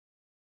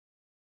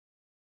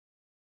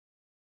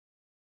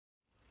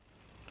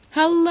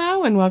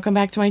Hello and welcome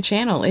back to my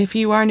channel. If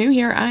you are new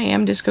here, I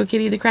am Disco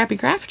Kitty the Crappy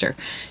Crafter.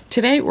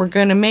 Today we're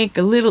going to make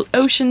a little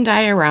ocean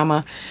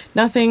diorama.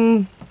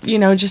 Nothing,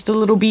 just a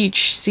little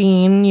beach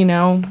scene,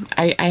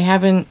 I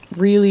haven't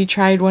really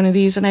tried one of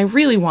these and I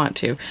really want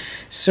to.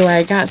 So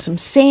I got some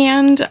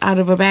sand out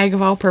of a bag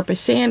of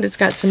all-purpose sand. It's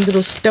got some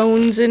little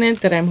stones in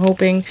it that I'm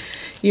hoping,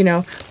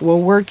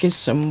 will work as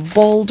some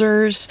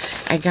boulders.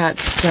 I got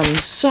some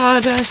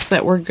sawdust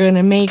that we're going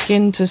to make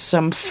into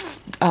some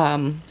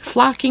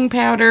flocking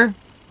powder.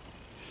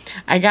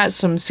 I got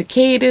some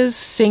cicadas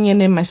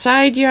singing in my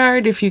side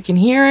yard, if you can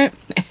hear it.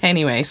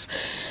 Anyways,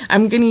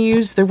 I'm going to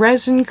use the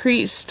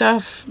resin-crete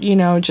stuff,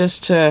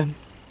 just to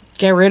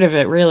get rid of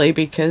it, really,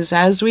 because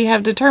as we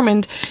have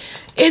determined,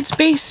 it's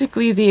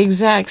basically the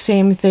exact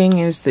same thing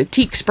as the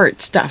teak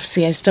spurt stuff.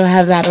 See, I still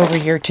have that over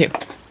here, too.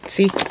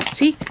 See?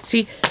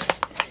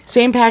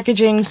 Same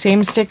packaging,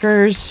 same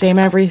stickers, same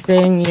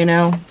everything,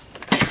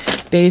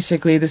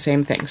 basically the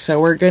same thing. So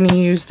we're going to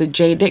use the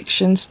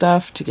J-Diction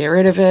stuff to get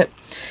rid of it.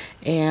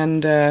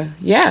 And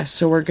yeah,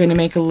 so we're going to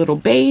make a little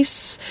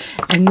base,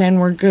 and then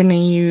we're going to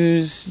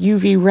use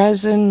UV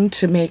resin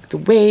to make the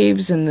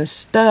waves and the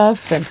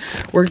stuff, and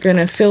we're going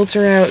to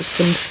filter out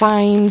some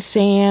fine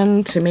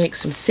sand to make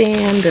some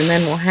sand, and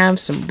then we'll have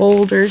some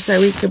boulders that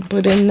we can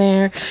put in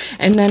there,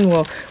 and then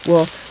we'll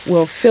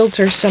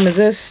filter some of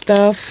this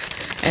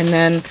stuff, and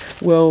then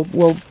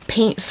we'll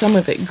paint some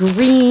of it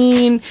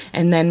green,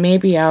 and then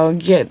maybe I'll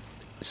get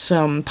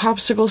some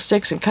popsicle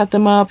sticks and cut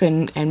them up,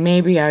 and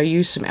maybe I'll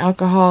use some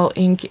alcohol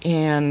ink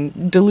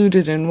and dilute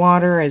it in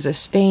water as a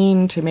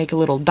stain to make a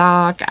little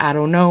dock. I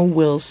don't know,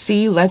 we'll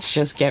see. Let's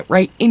just get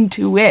right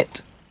into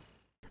it.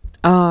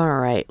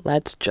 Alright,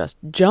 let's just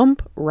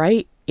jump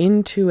right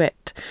into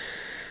it.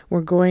 We're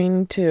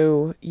going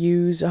to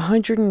use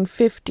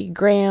 150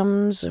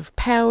 grams of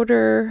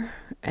powder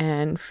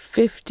and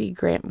 50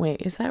 grams,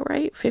 wait, is that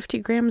right? 50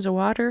 grams of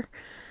water?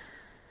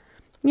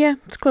 Yeah,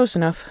 it's close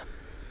enough.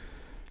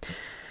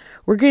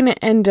 We're going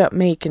to end up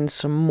making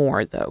some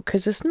more, though,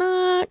 because it's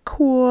not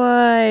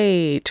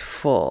quite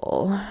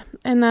full,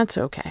 and that's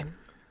okay.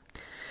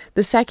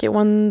 The second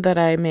one that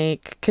I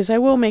make, because I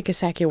will make a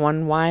second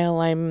one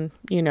while I'm,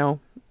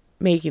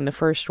 making the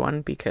first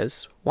one,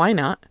 because why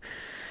not?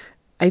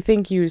 I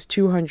think use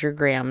 200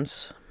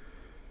 grams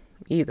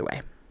either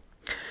way.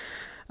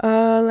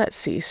 Let's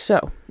see.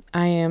 So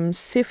I am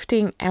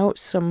sifting out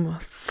some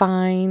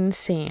fine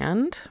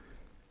sand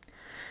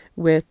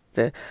with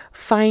the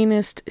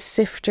finest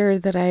sifter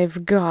that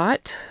I've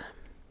got.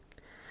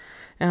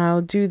 And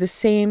I'll do the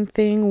same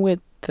thing with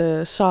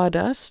the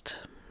sawdust.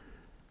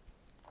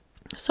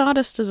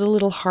 Sawdust is a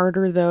little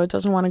harder, though. It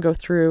doesn't want to go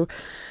through.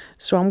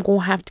 So I'm going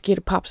to have to get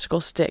a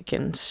popsicle stick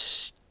and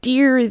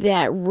steer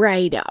that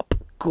right up.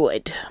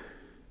 Good.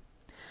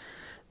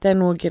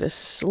 Then we'll get a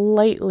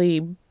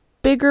slightly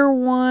bigger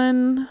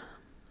one.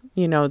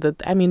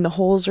 The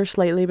holes are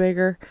slightly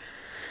bigger.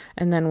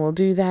 And then we'll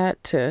do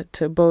that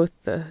to both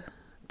the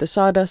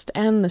sawdust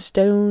and the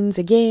stones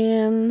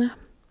again.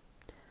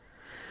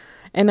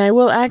 And I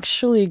will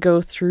actually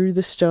go through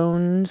the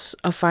stones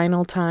a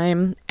final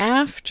time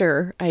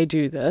after I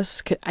do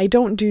this. I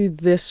don't do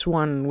this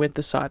one with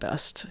the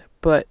sawdust,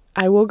 but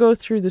I will go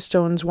through the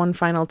stones one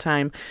final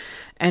time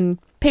and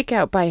pick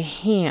out by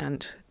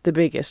hand the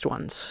biggest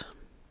ones.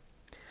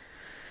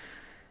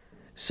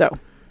 So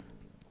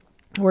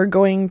we're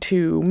going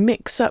to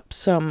mix up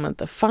some of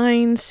the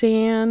fine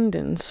sand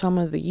and some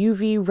of the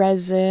UV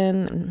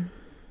resin.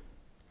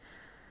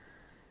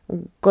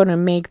 I'm going to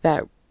make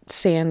that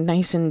sand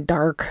nice and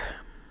dark,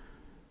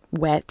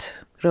 wet.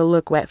 It'll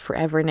look wet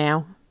forever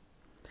now.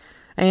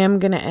 I am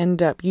going to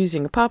end up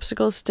using a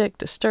popsicle stick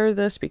to stir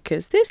this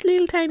because this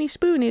little tiny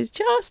spoon is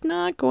just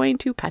not going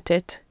to cut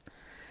it.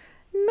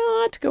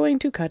 Not going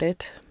to cut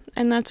it,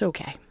 and that's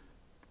okay.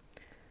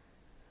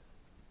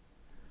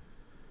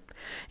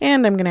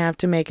 And I'm going to have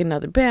to make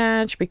another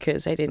batch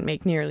because I didn't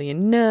make nearly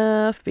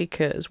enough,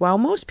 because while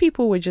most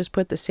people would just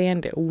put the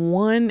sand at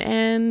one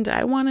end,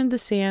 I wanted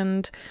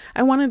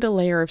a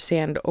layer of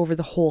sand over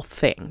the whole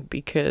thing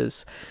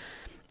because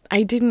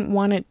I didn't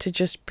want it to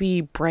just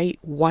be bright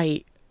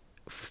white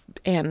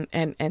and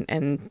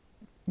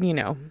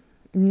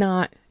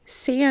not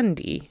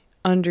sandy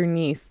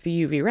underneath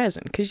the UV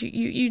resin, because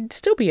you'd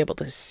still be able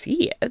to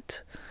see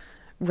it,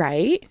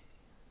 right?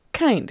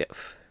 Kind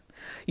of.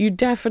 You'd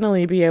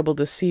definitely be able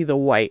to see the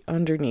white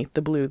underneath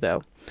the blue,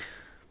 though.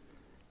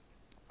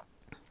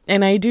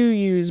 And I do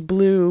use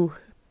blue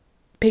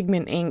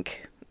pigment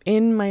ink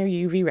in my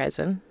UV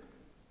resin.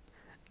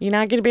 You're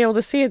not going to be able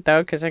to see it,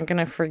 though, because I'm going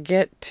to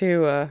forget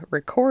to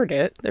record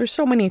it. There's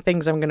so many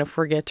things I'm going to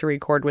forget to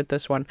record with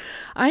this one.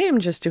 I am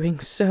just doing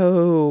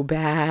so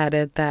bad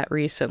at that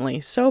recently.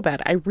 So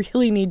bad. I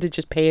really need to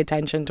just pay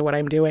attention to what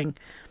I'm doing.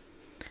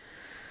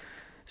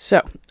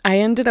 So, I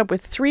ended up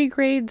with 3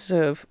 grades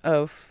of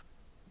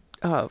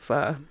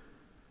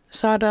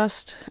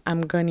sawdust.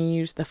 I'm going to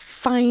use the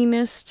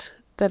finest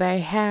that I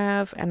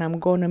have, and I'm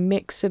going to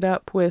mix it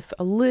up with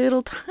a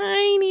little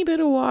tiny bit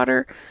of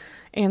water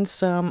and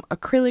some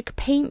acrylic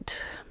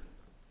paint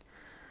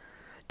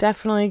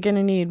Definitely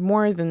gonna need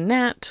more than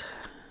that.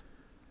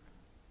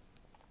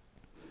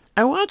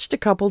 I watched a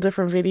couple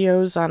different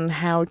videos on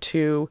how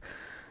to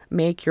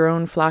make your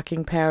own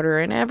flocking powder,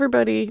 and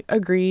everybody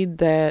agreed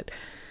that,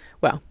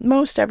 well,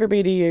 most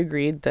everybody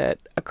agreed that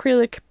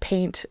acrylic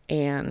paint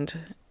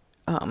and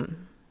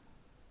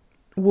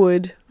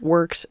wood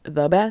works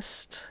the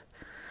best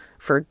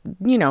for,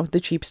 you know, the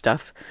cheap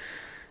stuff.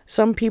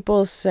 Some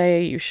people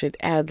say you should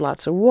add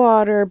lots of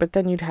water, but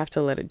then you'd have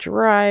to let it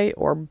dry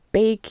or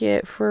bake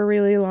it for a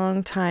really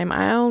long time.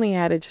 I only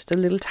added just a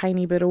little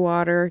tiny bit of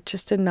water,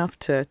 just enough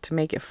to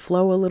make it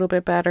flow a little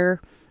bit better.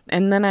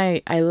 And then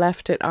I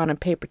left it on a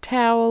paper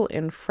towel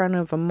in front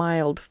of a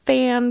mild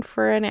fan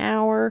for an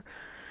hour,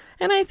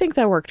 and I think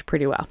that worked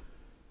pretty well.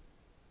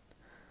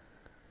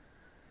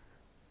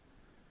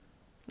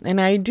 And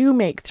I do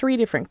make 3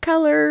 different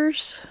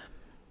colors.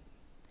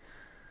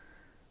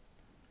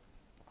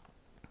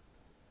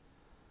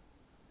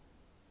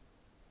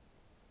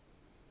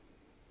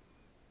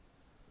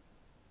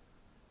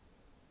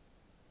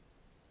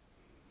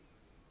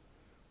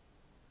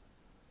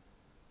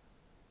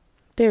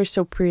 They're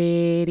so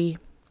pretty.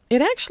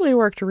 It actually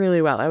worked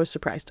really well. I was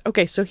surprised.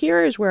 Okay, so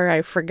here is where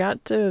I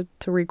forgot to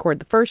record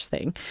the first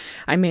thing.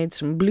 I made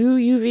some blue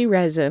UV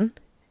resin,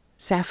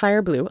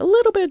 sapphire blue, a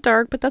little bit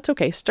dark, but that's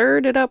okay.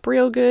 Stirred it up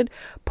real good,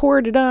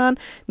 poured it on.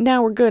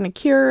 Now we're going to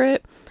cure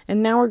it,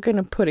 and now we're going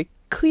to put a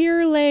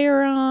clear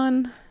layer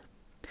on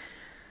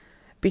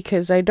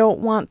because I don't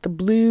want the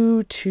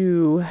blue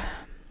to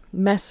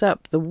mess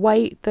up the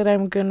white that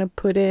I'm going to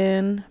put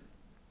in.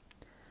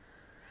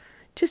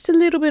 Just a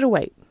little bit of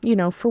white, you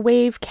know, for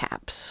wave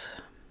caps.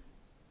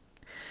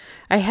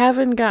 I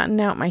haven't gotten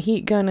out my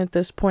heat gun at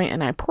this point,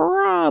 and I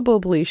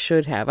probably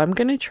should have. I'm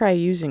going to try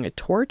using a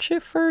torch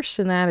at first,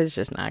 and that is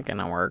just not going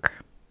to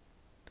work.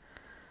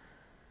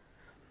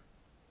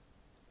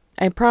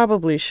 I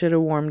probably should have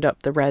warmed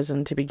up the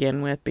resin to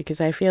begin with, because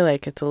I feel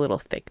like it's a little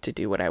thick to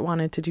do what I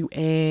wanted to do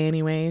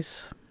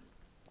anyways.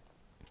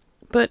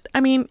 But,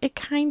 I mean, it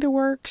kind of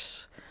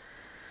works.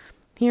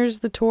 Here's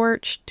the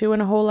torch,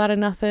 doing a whole lot of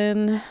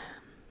nothing.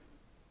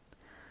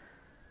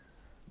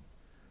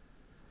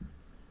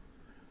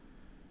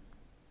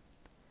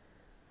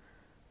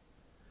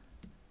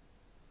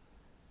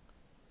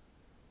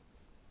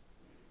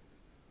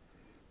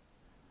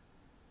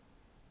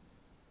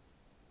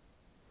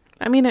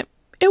 I mean,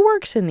 it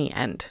works in the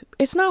end.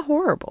 It's not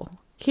horrible.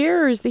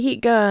 Here's the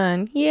heat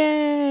gun.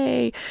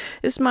 Yay!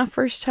 This is my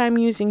first time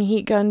using a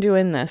heat gun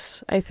doing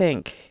this, I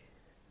think.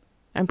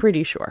 I'm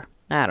pretty sure.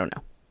 I don't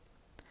know.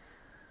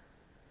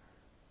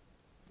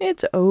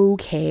 It's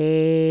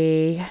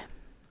okay.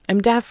 I'm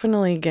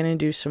definitely going to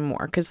do some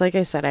more. Because like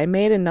I said, I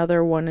made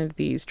another one of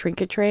these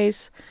trinket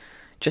trays.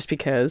 Just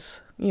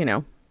because, you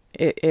know,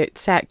 it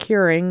sat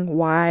curing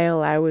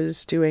while I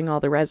was doing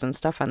all the resin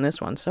stuff on this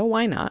one, so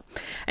why not?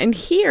 And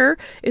here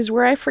is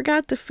where I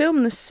forgot to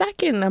film the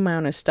second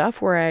amount of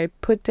stuff, where I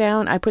put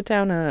down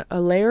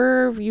a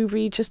layer of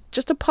UV,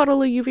 just a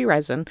puddle of UV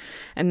resin,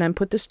 and then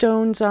put the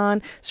stones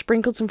on,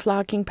 sprinkled some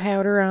flocking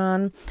powder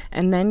on,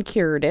 and then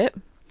cured it.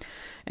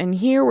 And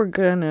here we're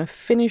gonna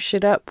finish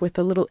it up with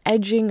a little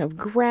edging of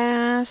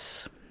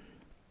grass.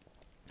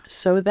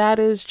 So that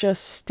is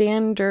just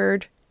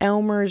standard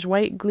Elmer's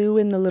white glue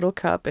in the little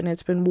cup, and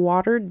it's been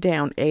watered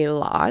down a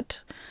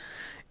lot,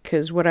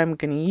 because what I'm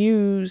going to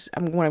use,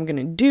 what I'm going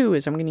to do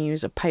is I'm going to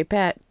use a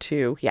pipette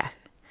to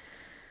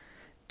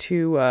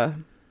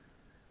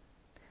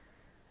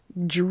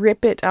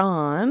drip it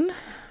on,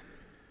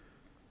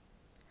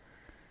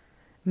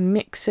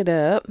 mix it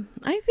up.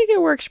 I think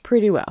it works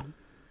pretty well.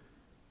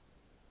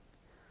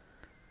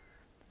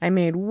 I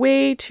made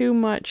way too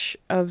much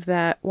of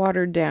that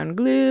watered down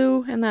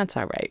glue, and that's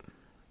all right.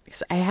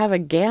 I have a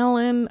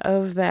gallon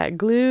of that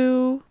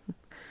glue.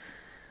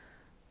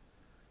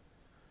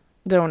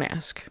 Don't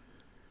ask.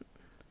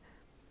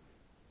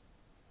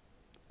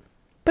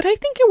 But I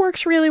think it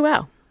works really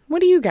well. What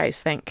do you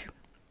guys think?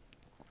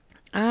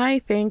 I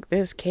think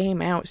this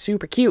came out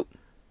super cute.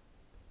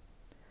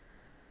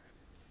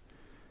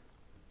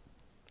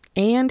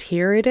 And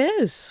here it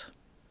is.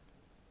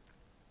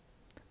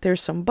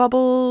 There's some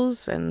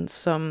bubbles and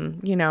some,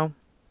 you know,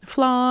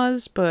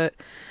 flaws, but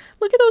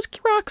look at those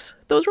rocks.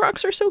 Those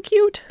rocks are so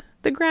cute.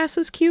 The grass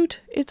is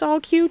cute. It's all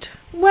cute.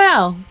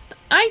 Well,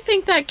 I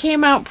think that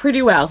came out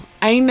pretty well.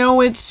 I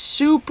know it's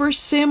super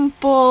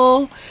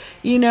simple.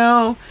 You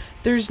know,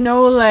 there's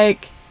no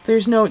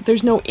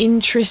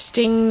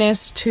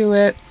interestingness to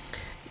it.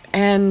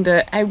 And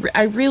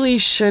I really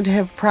should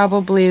have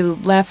probably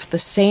left the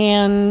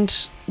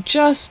sand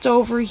just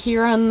over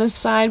here on this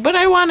side, but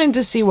I wanted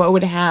to see what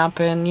would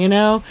happen, you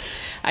know?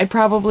 I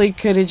probably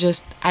could have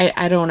just,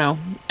 I don't know.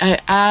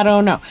 I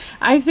don't know.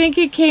 I think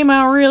it came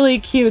out really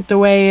cute the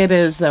way it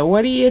is, though.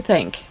 What do you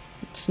think?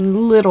 Some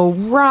little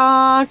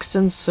rocks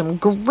and some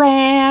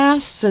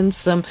grass and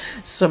some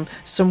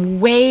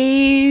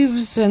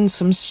waves and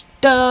some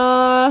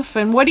stuff.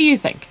 And what do you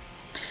think?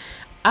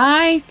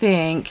 I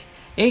think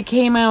it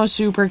came out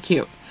super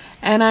cute.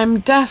 And I'm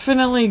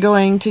definitely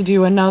going to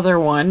do another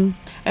one.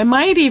 It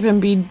might even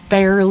be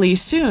fairly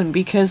soon,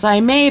 because I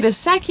made a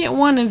second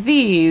one of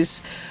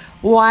these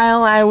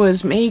while I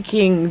was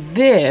making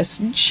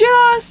this,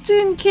 just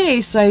in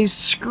case I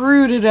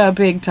screwed it up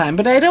big time.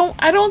 But I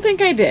don't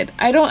think I did.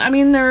 I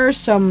mean, there are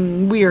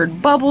some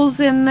weird bubbles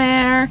in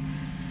there,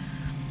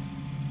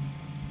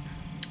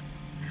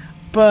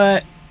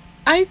 but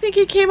I think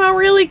it came out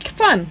really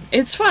fun.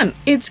 It's fun.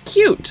 It's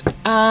cute.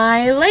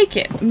 I like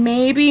it.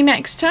 Maybe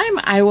next time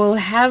I will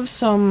have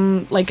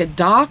some, like a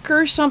dock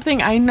or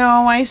something. I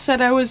know I said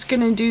I was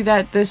gonna do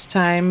that this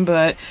time,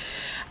 but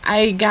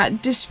I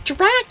got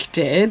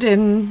distracted,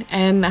 and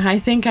I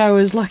think I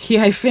was lucky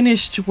I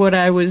finished what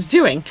I was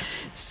doing.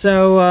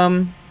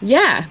 So,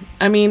 yeah.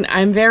 I mean,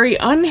 I'm very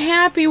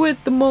unhappy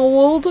with the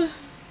mold.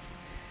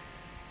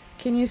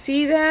 Can you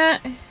see that?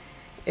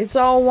 It's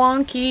all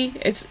wonky.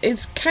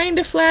 It's kind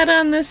of flat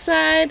on this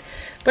side,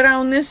 but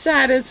on this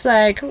side it's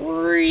like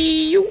okay,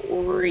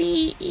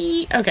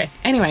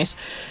 anyways.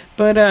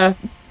 But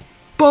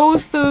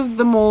both of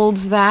the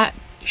molds that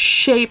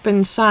shape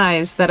and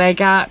size that I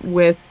got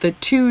with the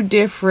two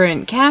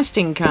different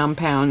casting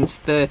compounds,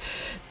 the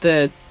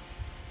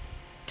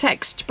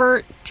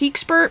T-Expert,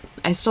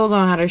 I still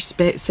don't know how to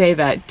say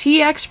that.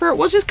 T-Expert,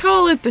 we'll just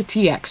call it the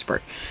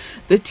T-Expert.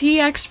 The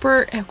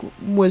T-Expert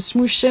was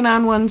smooshed in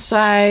on one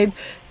side,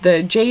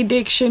 the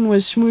J-Diction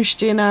was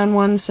smooshed in on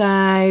one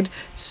side,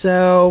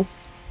 so,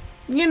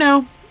 you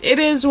know, it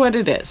is what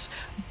it is.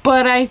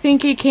 But I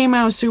think it came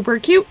out super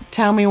cute.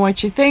 Tell me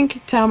what you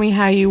think. Tell me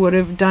how you would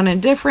have done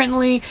it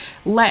differently.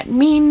 Let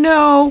me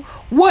know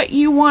what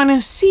you want to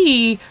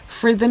see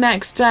for the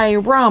next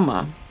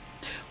diorama.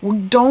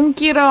 Don't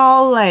get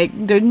all like,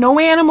 there's no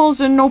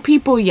animals and no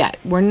people yet.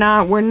 We're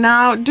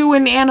not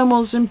doing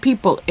animals and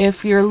people.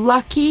 If you're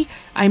lucky,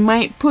 I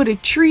might put a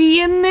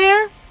tree in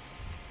there.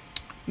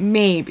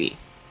 Maybe.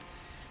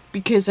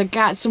 Because I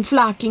got some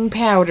flocking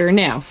powder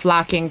now.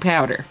 Flocking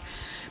powder.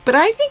 But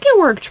I think it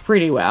worked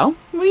pretty well.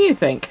 What do you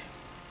think?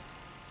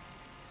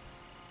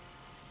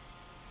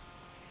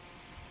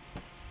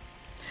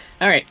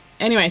 Alright,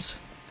 anyways,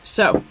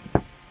 so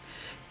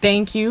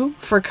thank you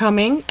for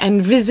coming and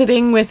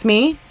visiting with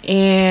me,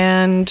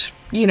 and,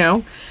 you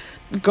know,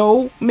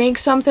 go make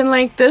something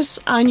like this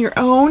on your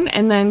own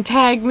and then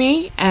tag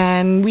me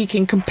and we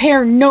can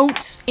compare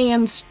notes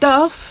and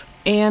stuff.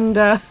 And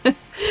I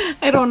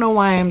don't know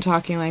why I'm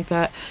talking like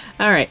that.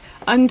 Alright,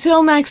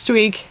 until next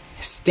week,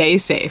 stay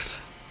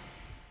safe.